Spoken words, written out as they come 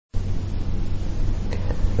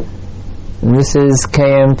This is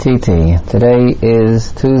KMTT. Today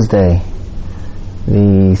is Tuesday,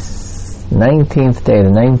 the 19th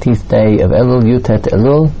day of Elul, Yutet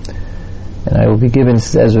Elul, and I will be giving, this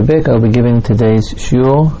is Ezra Bick, I will be giving today's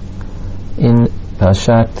shiur in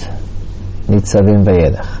Parashat Nitzavim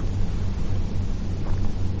Vayelech.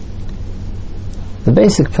 The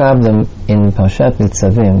basic problem in Parashat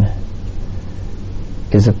Nitzavim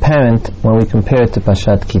is apparent when we compare it to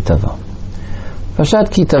Parashat Ki Tavo.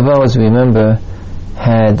 Parashat Ki Tavo, as we remember,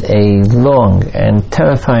 had a long and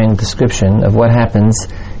terrifying description of what happens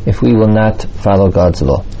if we will not follow God's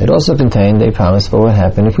law. It also contained a promise for what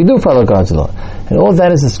happened if we do follow God's law. And all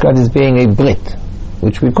that is described as being a brit,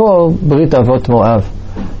 which we call Brit Avot Moav,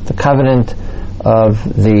 the covenant of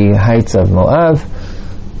the heights of Moav,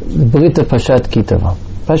 the Brit of Parashat Ki Tavo.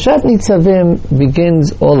 Parashat Nitzavim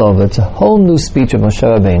begins all over. It's a whole new speech of Moshe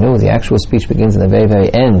Rabbeinu. The actual speech begins in the very,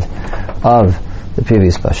 very end of the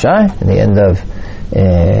previous Parasha, in the end of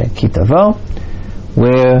Ki Tavo,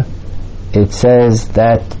 where it says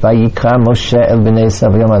that Vayikra Moshe el bnei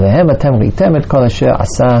Yisrael v'yom alehem atem ritem et kol asher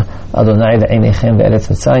asa Adonai le'einechem be'eretz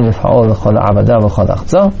Mitzrayim l'fa'ol l'chol ha'avada v'chol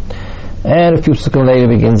ha'achzor. And a few psukim later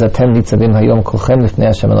begins Atem nitzavim hayom kulchem l'fnei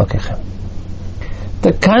Hashem Elokechem.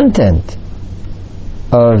 The content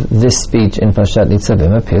of this speech in Parashat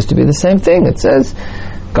Nitzavim appears to be the same thing. It says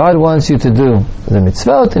God wants you to do the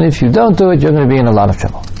mitzvot, and if you don't do it, you're going to be in a lot of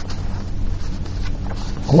trouble.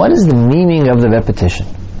 What is the meaning of the repetition?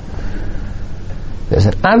 There's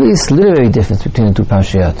an obvious literary difference between the two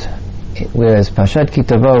parashiyot. Whereas Parashat Ki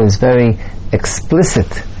Tavo is very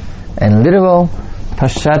explicit and literal,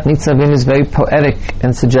 Parashat Nitzavim is very poetic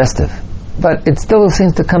and suggestive. But it still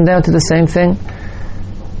seems to come down to the same thing,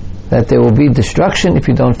 that there will be destruction if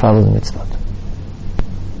you don't follow the mitzvot.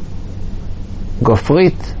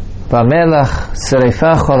 Gofrit, Vamelach,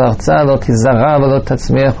 Serefa, Chol Arza, Lo Tizara, Lo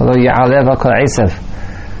Tatzmiach, Lo Ya'alev, Kol Esav.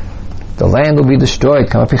 The land will be destroyed.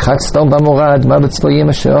 Kamapichat Stom Bamurad, Mabetz Voyim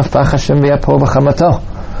Asher Afach Hashem V'Yapo V'Chamato.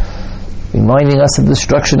 Reminding us of the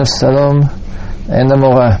destruction of Sodom and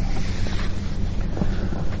Amorah.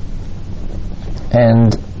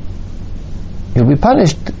 And you'll be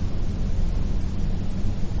punished,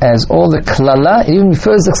 as all the klala, it even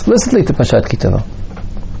refers explicitly to Parashat Ki Tavo.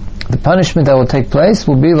 The punishment that will take place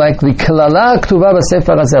will be like the klala ktuva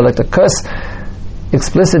b'sefer hazeh, like the curse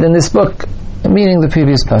explicit in this book, meaning the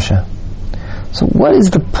previous Pasha. So what is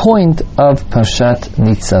the point of Parashat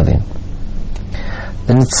Nitzavim?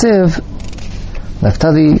 The Nitziv,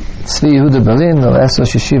 Naftali Tzvi Yehuda Berlin, the last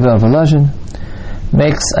Rosh Yeshiva of Volozhin,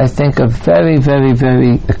 makes, I think, a very, very,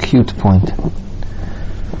 very acute point.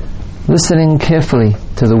 Listening carefully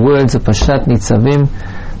to the words of Parashat Nitzavim,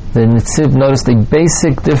 the Nitziv noticed a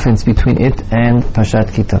basic difference between it and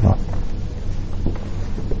Parashat Ki Tavo.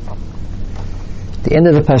 The end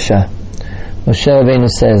of the Parasha, Moshe Rabbeinu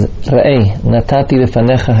says, Ra'ei, natati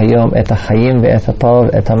lefanecha hayom et hachayim ve'et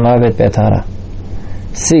hatov et hamavet ve'et hara.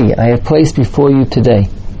 See, I have placed before you today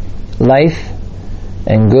life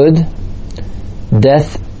and good,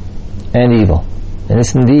 death and evil. And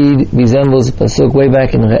this indeed resembles a pasuk way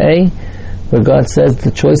back in Ra'ei, where God says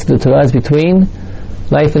the choice of the Torah is between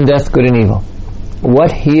life and death, good and evil.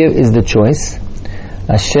 What here is the choice?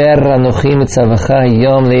 Asher anochi mitzavacha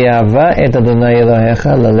yom liyava et Adonai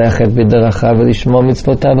Elohecha lalechet b'derachav v'lishmo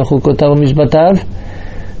mitzvotav v'chukotav v'mishpatav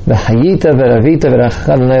v'chayita v'ravita v'rachacha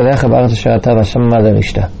Adonai Elohecha b'aretz asher ata v'hashama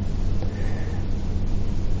l'rishta.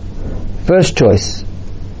 First choice.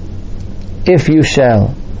 If you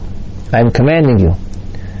shall, I am commanding you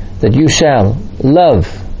that you shall love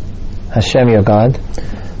Hashem your God,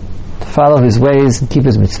 follow His ways and keep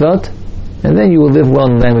His mitzvot, and then you will live well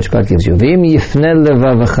in the land which God gives you. But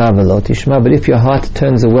if your heart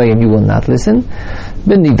turns away and you will not listen,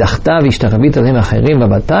 but if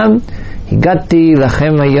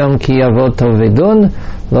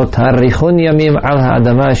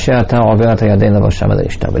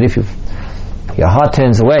your heart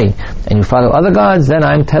turns away and you follow other gods, then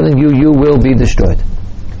I'm telling you, you will be destroyed.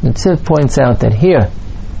 The Tzid points out that here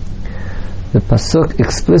the pasuk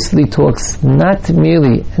explicitly talks not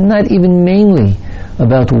merely and not even mainly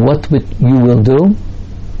about what you will do,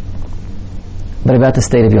 but about the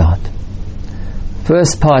state of your heart.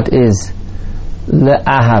 First part is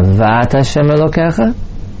le'ahavat Hashem Elokecha,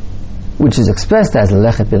 which is expressed as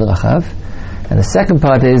lechet b'drachav, and the second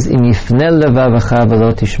part is im yifneh levavacha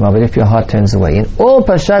v'lo tishma, but if your heart turns away. In all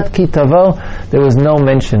Parashat Ki Tavo there was no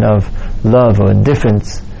mention of love or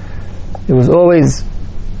indifference. It was always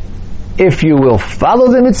if you will follow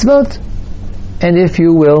the mitzvot, and if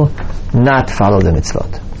you will not follow the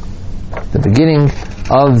mitzvot. The beginning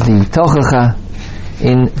of the Tochacha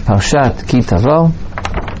in Parashat Ki Tavo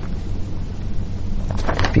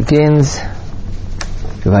begins,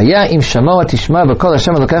 if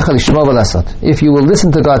you will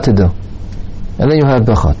listen to God to do. And then you have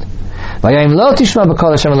brachot. Then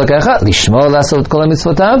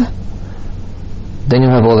you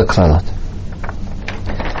have all the klalot.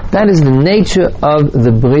 That is the nature of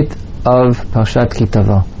the Brit of Parshat Ki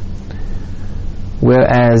Tavo.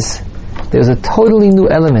 Whereas there's a totally new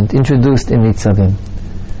element introduced in Nitzavim,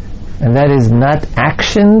 and that is not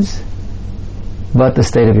actions, but the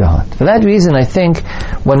state of your heart. For that reason, I think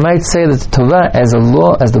one might say that the Torah as a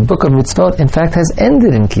law, as the book of mitzvot, in fact has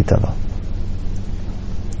ended in Ki Tavo.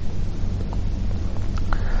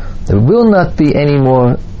 There will not be any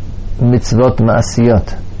more mitzvot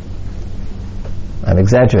ma'asiyot. I'm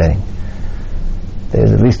exaggerating.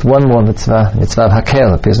 There's at least one more mitzvah of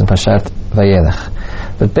Hakel, appears in Parshat Vayelech.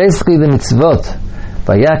 But basically the mitzvot,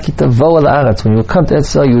 Vaya ki tavo al haaretz, when you come to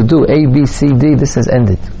Eretz Yisrael, you do A, B, C, D, this has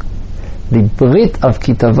ended. The Brit of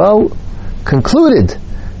Ki Tavo concluded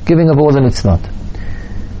giving of all the mitzvot.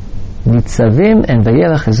 Nitzavim and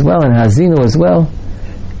Vayelech as well, and Hazinu as well,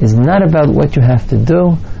 is not about what you have to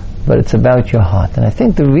do, but it's about your heart. And I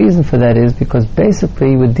think the reason for that is because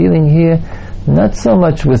basically we're dealing here not so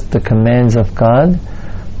much with the commands of God,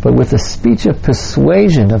 but with the speech of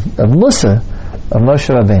persuasion, of Musa, of Moshe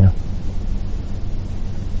Rabbeinu.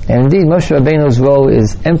 And indeed, Moshe Rabbeinu's role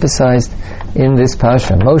is emphasized in this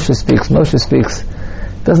parasha. Moshe speaks,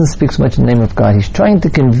 doesn't speak so much in the name of God. He's trying to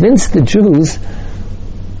convince the Jews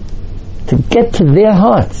to get to their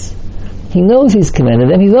hearts. He knows he's commanded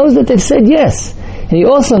them. He knows that they've said yes. And he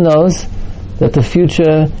also knows that the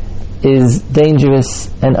future is dangerous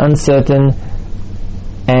and uncertain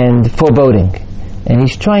and foreboding. And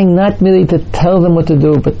he's trying not merely to tell them what to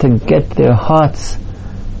do, but to get their hearts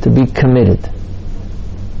to be committed.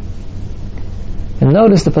 And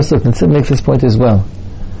notice the pasuk, and Sid makes this point as well.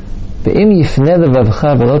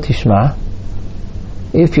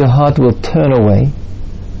 If your heart will turn away,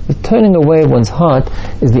 the turning away of one's heart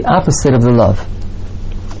is the opposite of the love.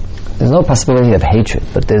 There's no possibility of hatred,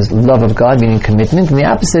 but there's love of God, meaning commitment, and the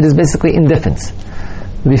opposite is basically indifference.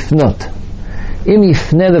 Lifnot.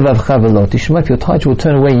 If your heart will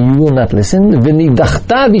turn away, you will not listen. The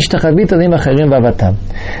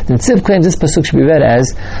Tzib claims this pasuk should be read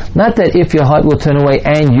as, not that if your heart will turn away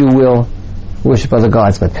and you will worship other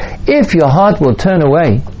gods, but if your heart will turn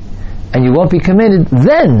away and you won't be committed,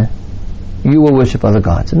 then you will worship other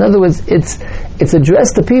gods. In other words, it's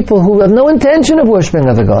addressed to people who have no intention of worshiping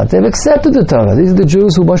other gods. They've accepted the Torah. These are the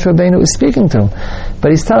Jews who Moshe Rabbeinu is speaking to. But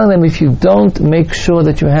he's telling them, if you don't make sure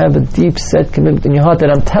that you have a deep set commitment in your heart, that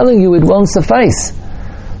I'm telling you it won't suffice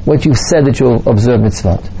what you've said that you'll observe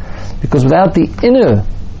mitzvot. Because without the inner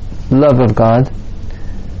love of God,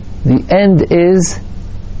 the end is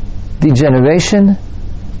degeneration,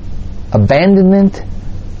 abandonment,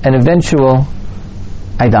 and eventual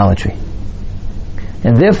idolatry.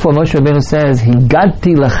 And therefore Moshe Rabbeinu says,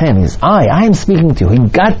 Higati lachem, is I am speaking to you.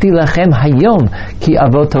 Higati lachem hayom ki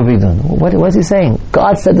avot tovidun. What is he saying?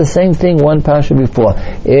 God said the same thing one parasha before.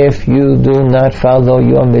 If you do not follow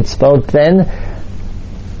your mitzvot, then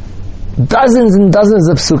dozens and dozens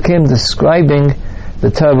of psukim describing the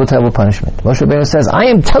terrible punishment. Moshe Rabbeinu says, I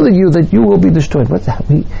am telling you that you will be destroyed.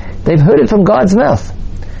 They've heard it from God's mouth.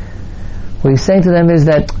 What he's saying to them is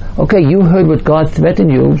that, okay, you heard what God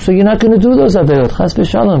threatened you, so you're not going to do those averot. Chas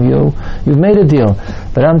v'shalom, you've made a deal.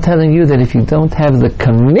 But I'm telling you that if you don't have the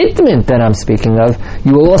commitment that I'm speaking of,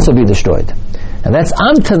 you will also be destroyed. And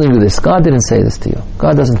I'm telling you this. God didn't say this to you.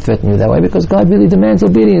 God doesn't threaten you that way, because God really demands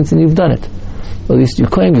obedience, and you've done it. Or at least you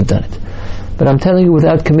claim you've done it. But I'm telling you,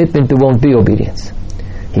 without commitment, there won't be obedience.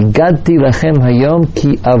 Higadti lachem hayom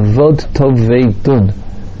ki avot toveitun.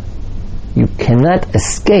 You cannot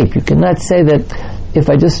escape. You cannot say that if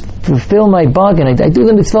I just fulfill my bargain, I do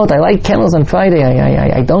the mitzvot, I light candles on Friday,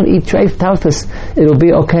 I don't eat treif taufas, it'll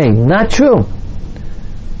be okay. Not true.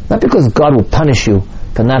 Not because God will punish you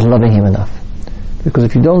for not loving Him enough. Because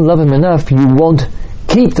if you don't love Him enough, you won't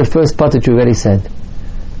keep the first part that you already said.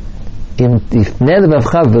 If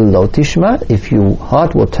your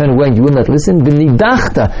heart will turn away and you will not listen,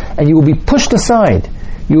 and you will be pushed aside,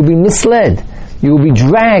 you will be misled, you will be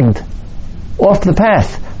dragged off the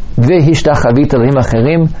path.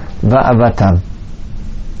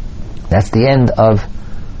 That's the end of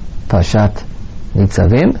Parshat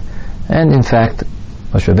Nitzavim. And in fact,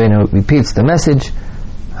 Moshe Rabbeinu repeats the message,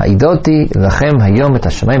 Ha'idoti lachem hayom et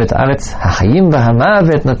hashamayim et haaretz ha'chayim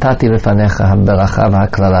v'hamavet natati lefanecha ha'beracha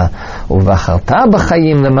v'ha'klala uvacharta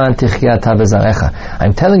b'chayim leman tichya ta v'zarecha.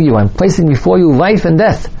 I'm telling you, I'm placing before you life and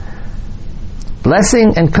death,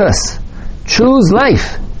 blessing and curse. Choose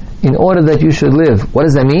life in order that you should live. What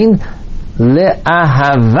does that mean?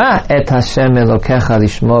 le'ahava et Hashem Elokecha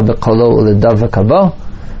lishmo b'kolo u'ledav v'kabo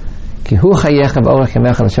ki hu chayecha b'orech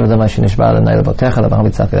yamecha l'shem adama shenishba l'nai l'botecha l'bacham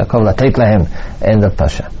yitzchak Yaakov l'teit lahem. End of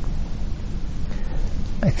Pasha.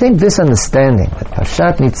 I think this understanding that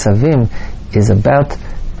Parshat Nitzavim is about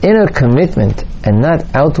inner commitment and not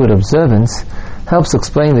outward observance helps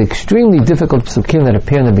explain the extremely difficult psukim that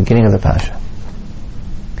appear in the beginning of the Pasha.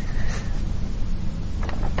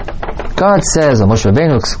 God says, or Moshe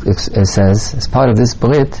Rabbeinu says, as part of this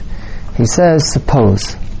Brit, he says,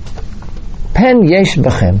 suppose, Pen yesh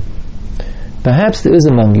b'chem, perhaps there is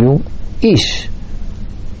among you, ish,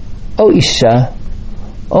 o isha,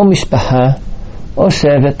 o mishpaha, o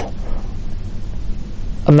shevet,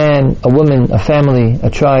 a man, a woman, a family, a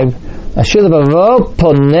tribe, asher b'ro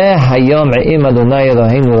poneh hayom e'im Adonai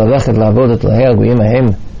Eloheinu l'lechet la'avod et l'hel goyim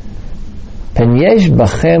ha'im, pen yesh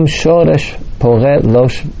b'chem shoresh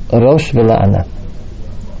rosh v'la'ana.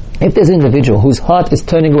 If there's an individual whose heart is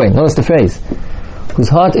turning away, notice the phrase, whose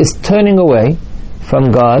heart is turning away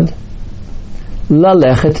from God,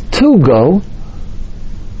 lalechet, to go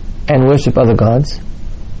and worship other gods,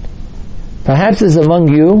 perhaps is among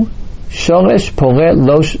you shoresh poreh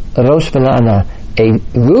rosh v'la'ana, a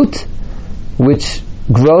root which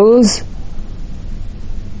grows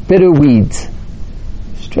bitter weeds.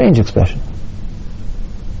 Strange expression.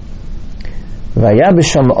 And when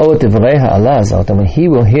he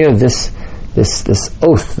will hear this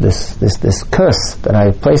oath, this curse that I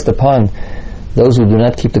have placed upon those who do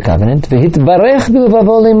not keep the covenant,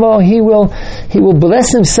 he will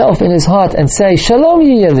bless himself in his heart and say, Shalom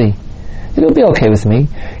yiyeli, it will be okay with me.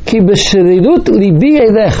 Ki b'shrirut libi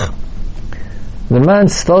elech. The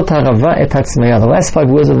last 5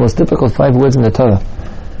 words are the most difficult 5 words in the Torah,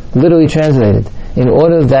 literally translated, in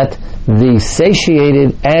order that the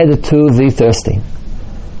satiated add to the thirsty.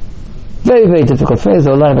 Very, very difficult phrase.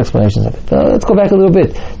 There are a lot of explanations of it. Let's go back a little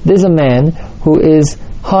bit. There's a man whose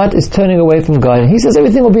heart is turning away from God, and he says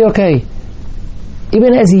everything will be okay,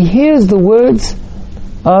 even as he hears the words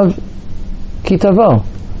of Kitavo.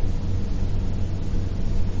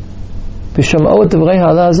 How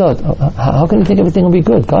can you think everything will be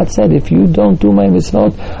good? God said, if you don't do my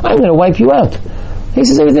mitzvot, I'm going to wipe you out. He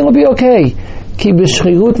says everything will be okay. Ki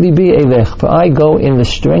b'shchirut libi elech, for I go in the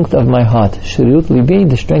strength of my heart. Shchirut libi,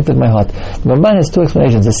 the strength of my heart. The Ramban has 2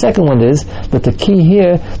 explanations. The second one is that the key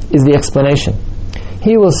here is the explanation.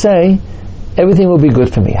 He will say, everything will be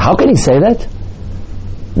good for me. How can he say that?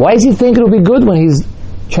 Why does he think it will be good when he's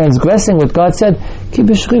transgressing what God said? Ki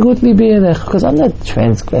b'shchirut libi elech, because I'm not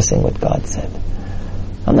transgressing what God said.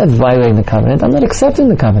 I'm not violating the covenant. I'm not accepting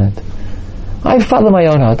the covenant. I follow my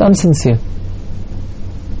own heart. I'm sincere.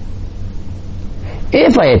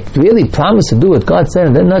 If I had really promised to do what God said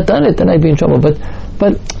and then not done it, then I'd be in trouble. But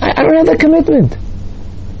I don't have that commitment.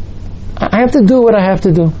 I have to do what I have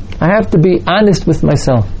to do. I have to be honest with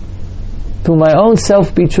myself. To my own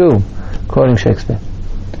self be true, quoting Shakespeare.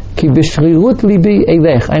 Ki b'shrirut libi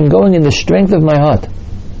elech, I'm going in the strength of my heart.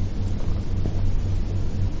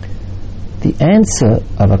 The answer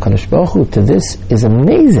of HaKadosh Baruch Hu to this is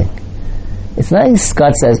amazing. It's not as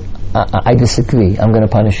God says, I disagree, I'm going to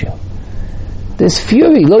punish you. There's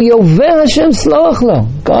fury. Lo yover Hashem sloach lo.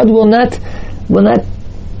 God will not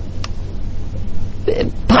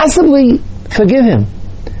possibly forgive him.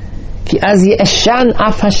 Ki az yeshan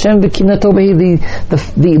af Hashem v'kinato behi.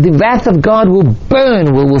 The wrath of God will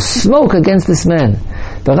burn, will smoke against this man.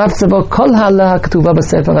 God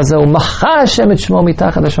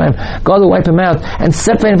will wipe him out and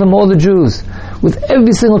separate him from all the Jews, with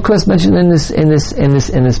every single curse mentioned in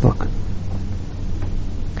this book.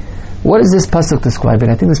 What is this pasuk describing?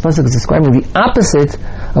 I think this pasuk is describing the opposite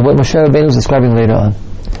of what Moshe Rabbeinu is describing later on.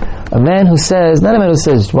 A man who says, not a man who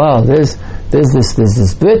says, wow, there's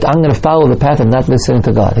this bit, I'm going to follow the path of not listening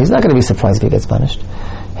to God. He's not going to be surprised if he gets punished.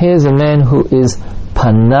 Here's a man who is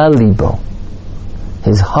panalibo.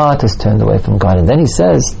 His heart is turned away from God. And then he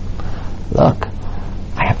says, look,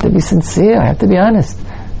 I have to be sincere, I have to be honest.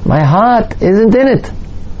 My heart isn't in it.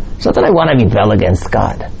 It's not that I want to rebel against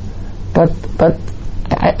God. But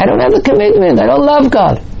I don't have the commitment. I don't love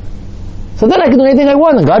God. So then I can do anything I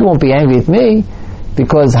want, and God won't be angry at me,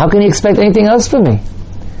 because how can He expect anything else from me?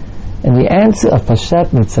 And the answer of Parshat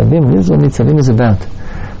Nitzavim, this is what Nitzavim is about.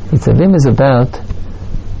 Nitzavim is about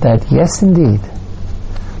that, yes indeed,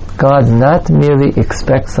 God not merely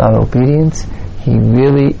expects our obedience, He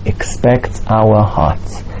really expects our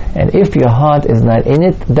hearts. And if your heart is not in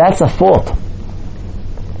it, that's a fault.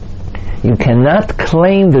 You cannot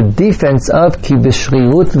claim the defense of ki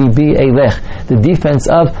b'shriut libi eilech, the defense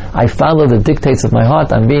of I follow the dictates of my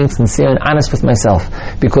heart, I'm being sincere and honest with myself.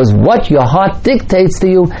 Because what your heart dictates to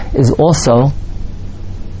you is also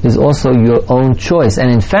your own choice.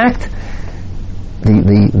 And in fact,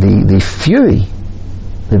 the fury,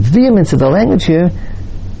 the vehemence of the language here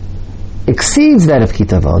exceeds that of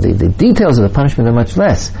kitavo. The details of the punishment are much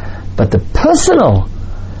less. But the personal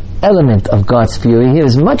element of God's fury here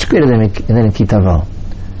is much greater than in kitavo.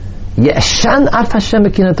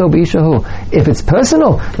 If it's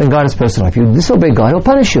personal, then God is personal. If you disobey God, He'll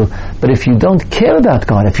punish you. But if you don't care about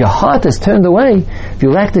God, if your heart is turned away, if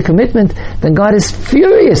you lack the commitment, then God is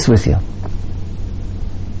furious with you.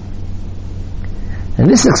 And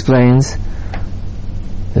this explains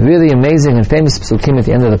the really amazing and famous psukim at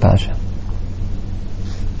the end of the Pasha.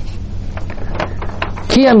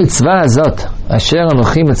 Ki ha-mitzvah azot asher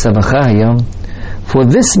anochi mitzavacha hayom, for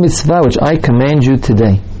this mitzvah which I command you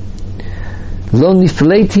today, lo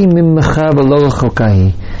nifleti mimmecha v'lo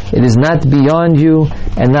rechoka, it is not beyond you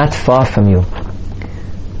and not far from you.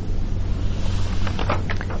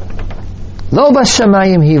 Lo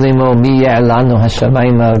b'shamayim hi limo mi ya'lanu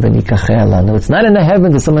hashamayim v'nikacheh lanu. It's not in the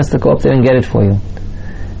heavens that someone has to go up there and get it for you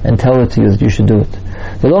and tell it to you that you should do it.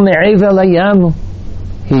 V'lo me'eva layam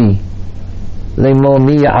hi limo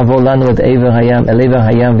mi ya'avo lanu et ever hayam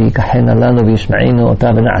v'yikachena lanu v'yishma'inu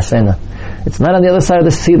ota v'na'asena. It's not on the other side of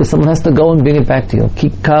the sea that someone has to go and bring it back to you. Ki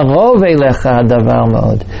karov eilecha hadavar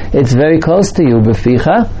ma'od. It's very close to you.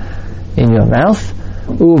 B'ficha, in your mouth,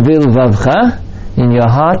 u'vilvavcha, in your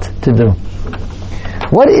heart, to do.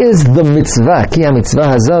 What is the mitzvah, ki ha-mitzvah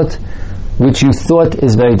hazot, which you thought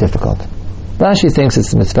is very difficult? Rashi thinks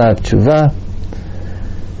it's the mitzvah of tshuva.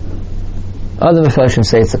 Other Mefarshim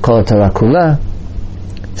say it's the kol Torah kula.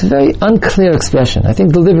 It's a very unclear expression. I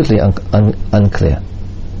think deliberately unclear.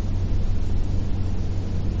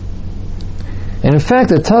 And in fact,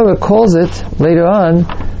 the Torah calls it later on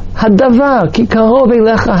hadavar, ki karov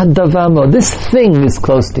eilecha hadavar mo. This thing is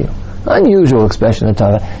close to you. Unusual expression in the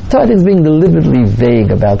Torah. Torah is being deliberately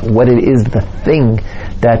vague about what it is, the thing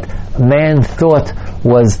that man thought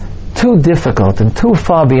was too difficult and too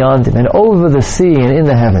far beyond him and over the sea and in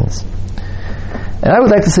the heavens. And I would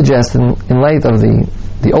like to suggest, in light of the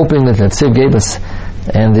opening that Tziv gave us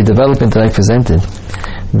and the development that I presented,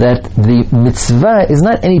 that the mitzvah is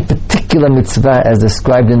not any particular mitzvah as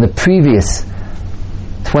described in the previous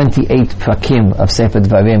 28 prakim of Sefer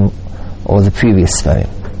Dvarim or the previous Sfarim.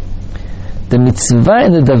 The mitzvah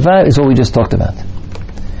and the davar is what we just talked about.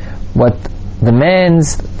 What the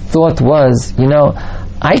man's thought was,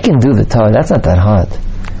 I can do the Torah, that's not that hard.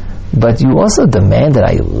 But you also demand that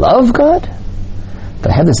I love God?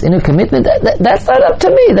 That I have this inner commitment? That's not up to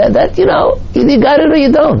me. That either you got it or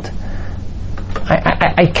you don't.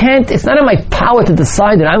 I can't, it's not in my power to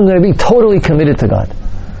decide that I'm going to be totally committed to God.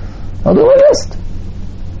 I'll do my best.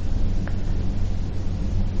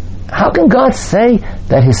 How can God say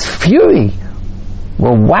that His fury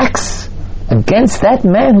will wax against that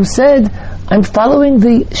man who said, I'm following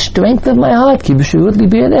the strength of my heart? Isn't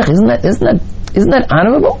that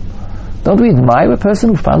honorable? Don't we admire a person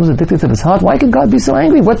who follows the dictates of his heart? Why can God be so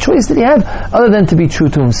angry? What choice did He have other than to be true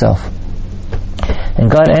to Himself? And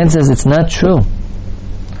God answers, it's not true.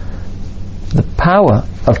 The power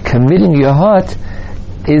of committing your heart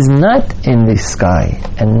is not in the sky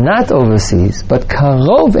and not overseas, but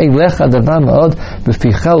karov eilecha davar ma'od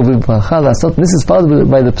b'ficha u'v'bracha la'asot. This is followed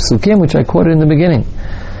by the psukim which I quoted in the beginning.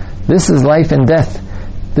 This is life and death.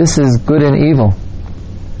 This is good and evil.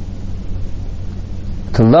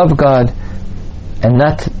 To love God and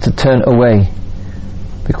not to turn away,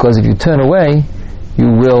 because if you turn away, you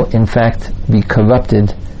will in fact be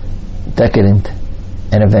corrupted, decadent,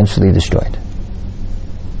 and eventually destroyed.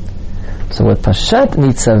 So what Pashat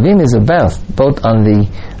Nitzavim is about, both on the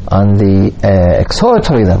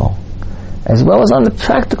exhortatory level, as well as on the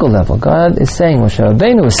practical level, God is saying, Moshe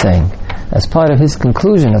Rabbeinu is saying, as part of his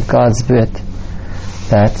conclusion of God's brit,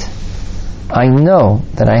 that I know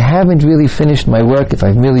that I haven't really finished my work if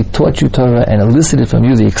I've merely taught you Torah and elicited from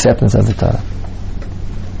you the acceptance of the Torah.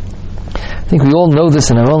 I think we all know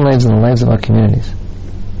this in our own lives and the lives of our communities.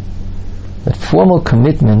 That formal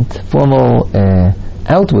commitment,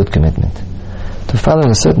 outward commitment to following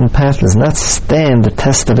a certain path does not stand the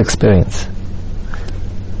test of experience.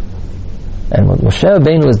 And what Moshe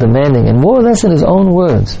Rabbeinu is demanding, and more or less in his own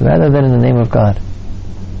words, rather than in the name of God,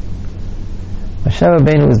 Moshe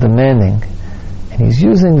Rabbeinu is demanding, and he's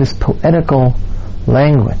using this poetical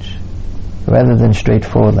language rather than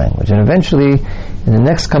straightforward language. And eventually, in the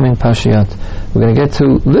next coming Parshiyot, we're going to get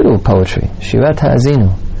to little poetry, Shirat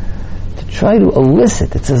Ha'azinu, to try to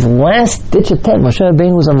elicit. It's his last ditch attempt. Moshe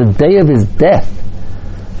Rabbeinu was on the day of his death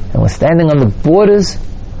and was standing on the borders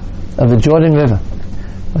of the Jordan River.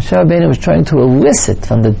 Moshe Rabbeinu was trying to elicit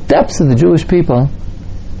from the depths of the Jewish people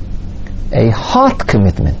a heart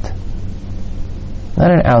commitment,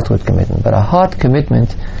 not an outward commitment, but a heart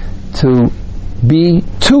commitment to be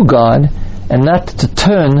to God and not to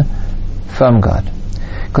turn from God.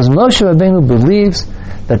 Because Moshe Rabbeinu believes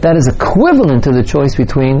that is equivalent to the choice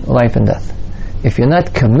between life and death. If you're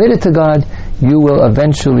not committed to God, you will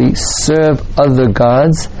eventually serve other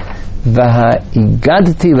gods.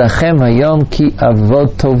 V'ha'igadti lachem hayom ki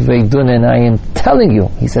avot tov veidun, and I am telling you,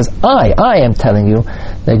 he says, I am telling you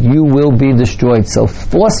that you will be destroyed. So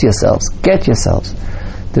force yourselves, get yourselves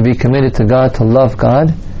to be committed to God, to love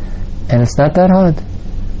God, and it's not that hard.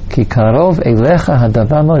 Ki karov eilecha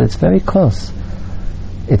hadavar mod, it's very close.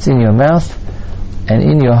 It's in your mouth and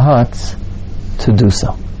in your hearts to do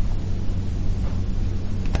so.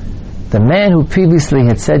 The man who previously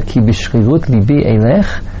had said Ki b'shchirut libi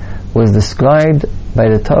eilech was described by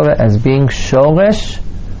the Torah as being shoresh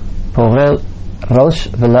porel rosh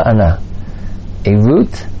v'la'ana, a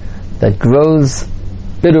root that grows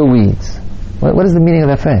bitter weeds. What is the meaning of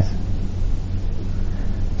that phrase?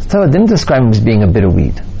 The Torah didn't describe him as being a bitter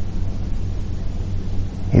weed.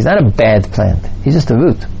 He's not a bad plant. He's just a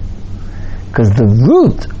root. Because the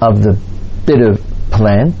root of the bitter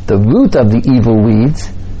plant, the root of the evil weeds,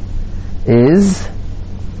 is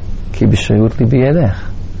Ki b'shchirut libi eilech.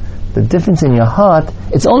 The difference in your heart,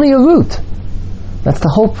 it's only a root. That's the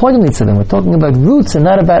whole point of Mitzvah. We're talking about roots and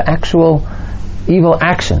not about actual evil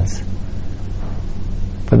actions.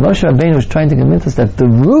 But Moshe Rabbeinu was trying to convince us that the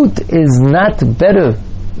root is not better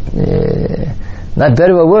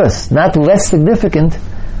or worse, not less significant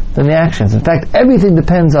than the actions. In fact, everything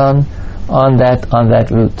depends on that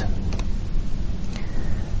root.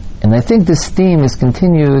 And I think this theme is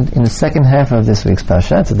continued in the second half of this week's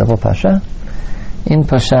Parsha. It's a double Parsha. In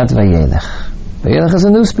Parshat Vayelech. Vayelech is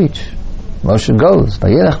a new speech. Moshe goes.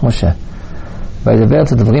 Vayelech Moshe. Vayedaber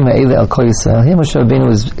Dvarim ha'ele al kol Yisrael. Here Moshe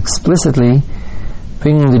Rabbeinu is explicitly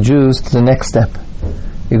bringing the Jews to the next step.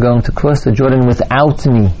 You're going to cross the Jordan without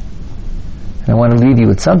me. And I want to leave you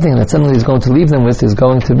with something that something he's going to leave them with is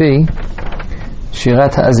going to be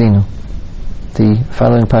Shirat Ha'azinu, the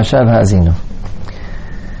following Parsha of Ha'azinu.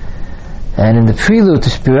 And in the prelude to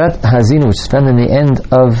Shirat Ha'azinu, which is found in the end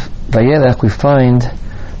of Vayelech, we find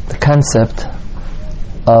the concept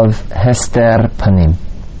of Hester Panim,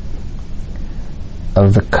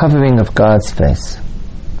 of the covering of God's face.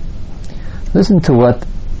 Listen to what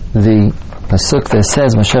the pasuk there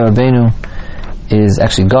says. Moshe Rabbeinu is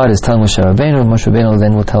actually, God is telling Moshe Rabbeinu. Moshe Rabbeinu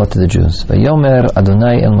then will tell it to the Jews. Vayomer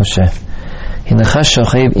Adonai el Moshe, Hinecha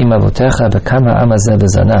shochev im avotecha bekam ha'am hazeh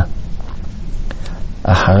bezana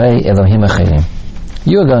acharei Elohim achirim.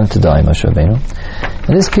 You are going to die, Moshe Rabbeinu,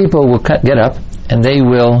 and these people will get up and they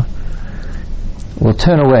will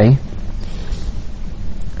turn away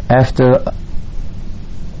after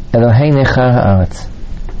Elohei Nechar ha'aretz,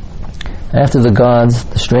 after the gods,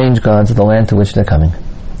 the strange gods of the land to which they're coming.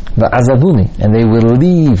 Va'azavuni, and they will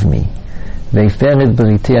leave me. Ve'fered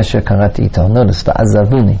beriti asher karati ito. Notice,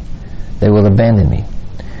 va'azavuni, they will abandon me.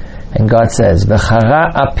 And God says, V'chara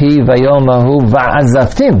api vayomahu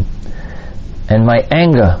va'azavtim, and my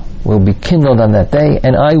anger will be kindled on that day,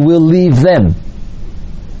 and I will leave them.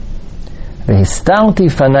 Ve'histarti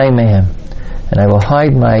fanai mehem, and I will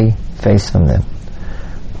hide my face from them.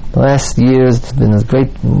 The last years there's been a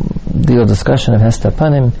great deal of discussion of Hester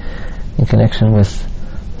Panim in connection with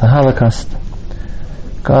the Holocaust.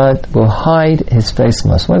 God will hide His face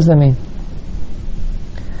from us. What does that mean?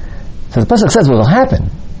 So the pasuk says what will happen.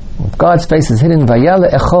 God's face is hidden, vayale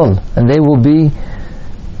echol, and they will be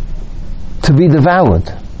to be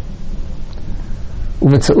devoured.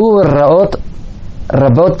 Umitzur raot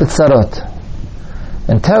rabot b'tzarot,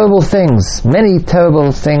 and terrible things, many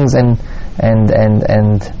terrible things and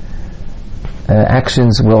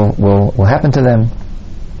actions will happen to them.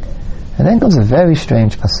 And then comes a very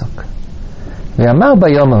strange pasuk.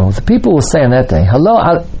 The people will say on that day,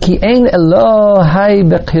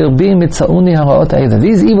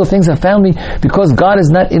 these evil things have found me because God is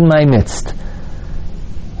not in my midst.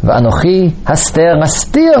 But I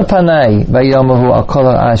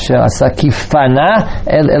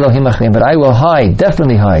will hide,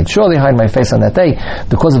 definitely hide, surely hide my face on that day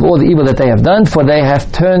because of all the evil that they have done, for they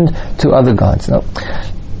have turned to other gods. No.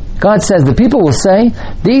 God says the people will say,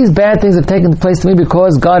 these bad things have taken place to me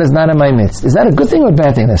because God is not in my midst. Is that a good thing or a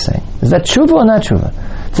bad thing they're saying? Is that tshuva or not tshuva?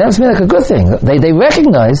 It sounds to me like a good thing. They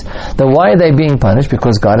recognize that why are they being punished?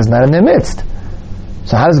 Because God is not in their midst.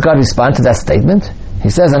 So how does God respond to that statement? He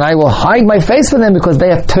says, and I will hide my face from them because they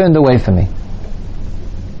have turned away from me.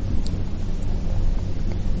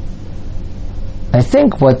 I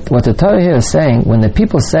think what the Torah here is saying, when the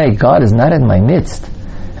people say, God is not in my midst,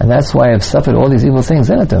 and that's why I've suffered all these evil things,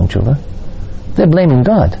 they're not doing tshuva. They're blaming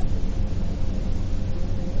God.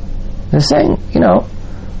 They're saying,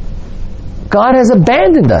 God has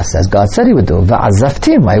abandoned us, as God said He would do.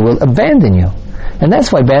 Va'azaftim, I will abandon you. And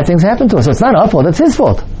that's why bad things happen to us. So it's not our fault, it's His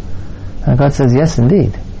fault. And God says, yes,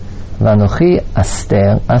 indeed. Vanochi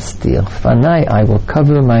astir, fanai, I will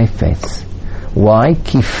cover my face. Why?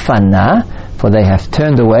 Kifana, for they have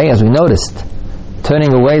turned away, as we noticed.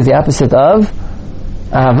 Turning away is the opposite of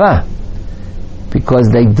ahava. Because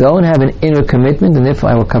they don't have an inner commitment, and therefore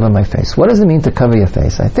I will cover my face. What does it mean to cover your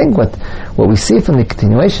face? I think what we see from the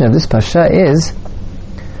continuation of this Pasha is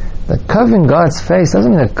that covering God's face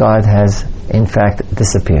doesn't mean that God has, in fact,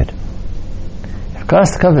 disappeared. If God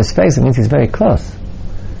has to cover His face, it means He's very close.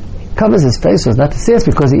 He covers His face so as not to see us,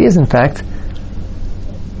 because He is, in fact,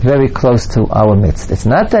 very close to our midst. It's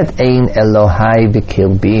not that Ein Elohai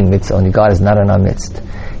b'kilbi midst, only God is not in our midst.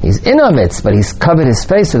 He's in our midst, but He's covered His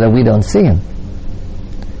face so that we don't see Him.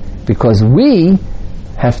 Because we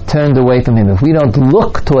have turned away from Him. If we don't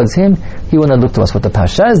look towards Him, He will not look to us. What the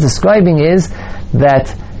Pasha is describing is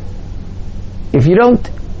that if you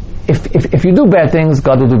do bad things,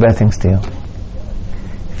 God will do bad things to you.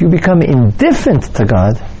 If you become indifferent to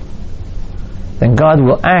God, then God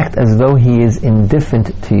will act as though He is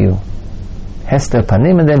indifferent to you. Hester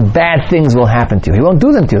panim, and then bad things will happen to you. He won't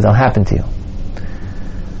do them to you, they'll happen to you.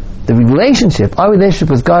 The relationship, our relationship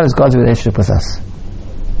with God is God's relationship with us.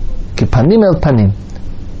 Ki panim el panim,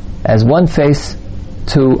 as one face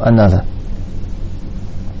to another.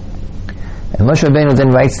 And Moshe Rabbeinu then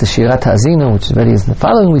writes the Shirat HaAzinu, which already is the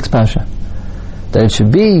following week's Pasha, that it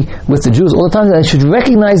should be with the Jews all the time, that they should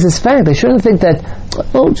recognize this fact. They shouldn't think that,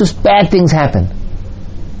 just bad things happen.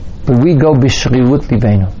 But we go b'shriut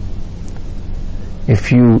libeinu.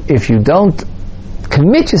 If you don't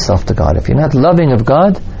commit yourself to God, if you're not loving of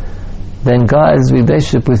God, then God's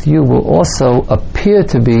relationship with you will also appear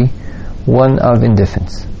to be one of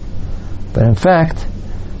indifference. But in fact,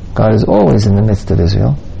 God is always in the midst of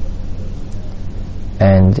Israel,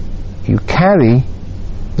 and you carry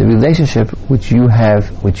the relationship which you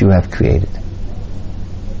have created.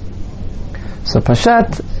 So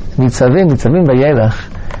Pashat Nitzavim Vayelach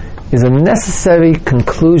is a necessary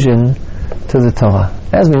conclusion to the Torah.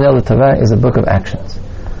 As we know, the Torah is a book of actions.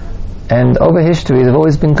 And over history there have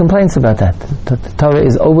always been complaints about that. The Torah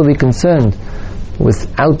is overly concerned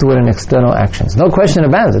with outward and external actions. No question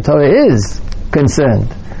about it. The Torah is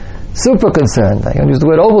concerned. Super concerned. I don't use the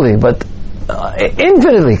word overly, but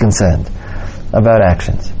infinitely concerned about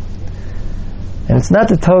actions. And it's not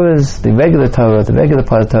the regular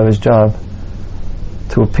part of Torah's job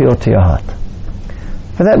to appeal to your heart.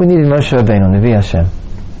 For that we needed Moshe Rabbeinu, Nevi Hashem.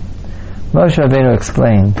 Moshe Rabbeinu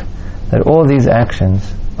explained that all these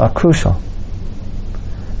actions are crucial,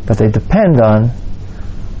 but they depend on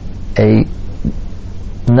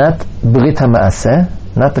not Brit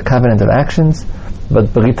HaMaaseh, not the covenant of actions,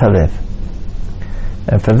 but Brit HaLev.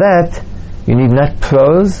 And for that, you need not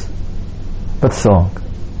prose, but song.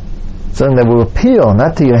 Something that will appeal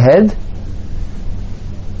not to your head,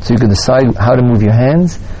 so you can decide how to move your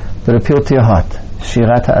hands, but appeal to your heart.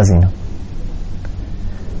 Shirat HaAzinu.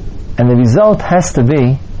 And the result has to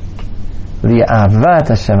be Li'avat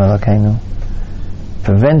Hashem Elokeinu,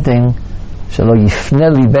 preventing Shelo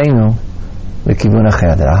Yifne Libeinu L'Kivun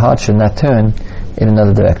Acher, that our heart should not turn in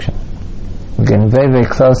another direction. We're getting very, very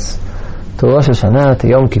close to Rosh Hashanah, to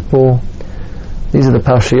Yom Kippur. These are the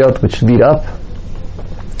parshiyot which lead up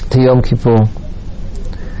to Yom Kippur.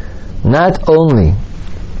 Not only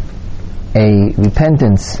a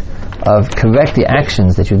repentance of correct the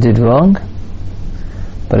actions that you did wrong,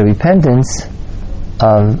 but a repentance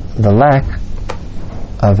of the lack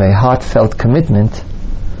of a heartfelt commitment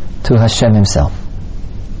to Hashem Himself.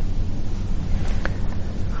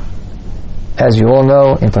 As you all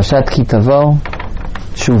know, in Parshat Ki Tavo,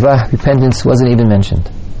 Tshuva, repentance, wasn't even mentioned.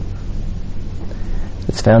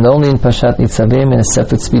 It's found only in Parshat Nitzavim in a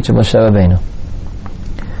separate speech of Moshe Rabbeinu.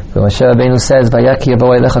 Where Moshe Rabbeinu says, Vayaki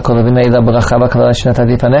yavo elecha kol avim eila bracha v'klala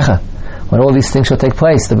shenatati panecha. When all these things shall take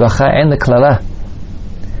place, the bracha and the klala.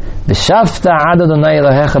 V'shavta ad Adonai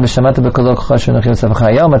Elohecha v'shamata b'kolo k'cha shenochi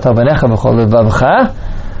v'savcha hayom atav v'necha v'chol levavcha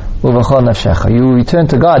u'v'chol nafshecha. You return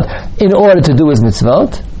to God in order to do His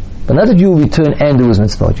mitzvot, but not that you return and do His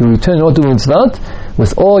mitzvot. You return in order to do His mitzvot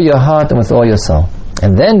with all your heart and with all your soul.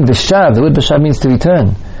 And then v'shav, the word v'shav means to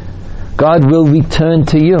return. God will return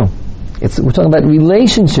to you. We're talking about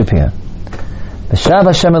relationship here. ושב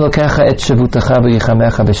השם אלוקיך את שבותך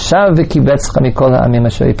ויחמך, ושב וקיבצך מכל העמים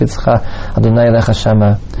אשר יפיצך אדוני אליך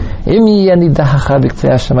שמה. אם יהיה נידחך בקצה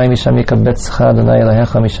השמיים, משם יקבצך אדוני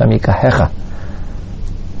אלוהיך, משם ייקחך.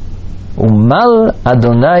 ומל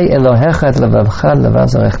אדוני אלוהיך את לבבך לבב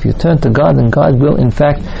זרעך. If you turn to God, then God will in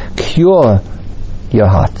fact cure your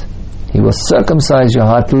heart. He will circumcise your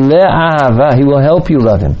heart. Le'ahava, He will help you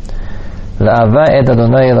love Him. לאהבה את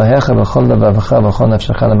אדוני אלוהיך בכל לבבך ובכל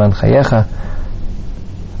נפשך למען חייך.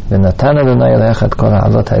 ונתן אדוני אלוהיך את כל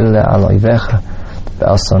העלות האלה על אויביך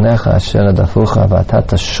ועל שונאיך אשר רדפוך, ואתה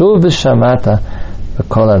תשוב ושמעת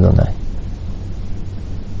בקול אדוני.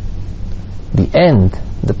 The end,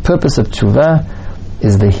 the purpose of tshuva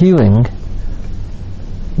is the healing,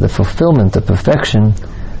 the fulfillment, the perfection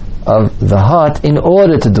of the heart in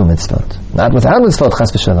order to do mitzvot. Not without mitzvot,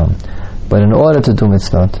 chas v'shalom, but in order to do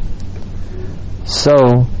mitzvot. So,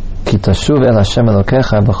 ki tashuv el Hashem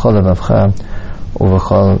Elokecha b'chol levavcha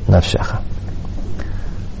uv'chol nafshecha.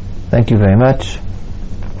 Thank you very much.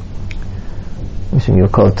 Wishing you a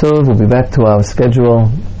kol tov. We'll be back to our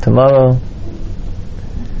schedule tomorrow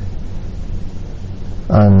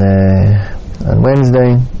on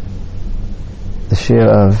Wednesday, the shir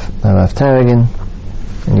of Rav Taragin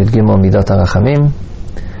and Yud Gimel Midot HaRachamim.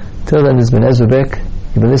 Till then, this has been Ezra Beck.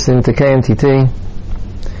 You've been listening to KMTT.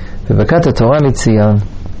 V'Bekat Torah Mitzion.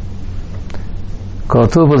 Kol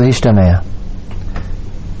Tov V'Hishtamea.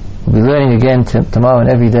 We'll be learning again tomorrow and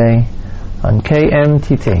every day on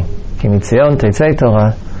KMTT. Ki Mitzion Tetzei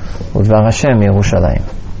Torah U'Dvar Hashem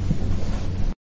Yerushalayim.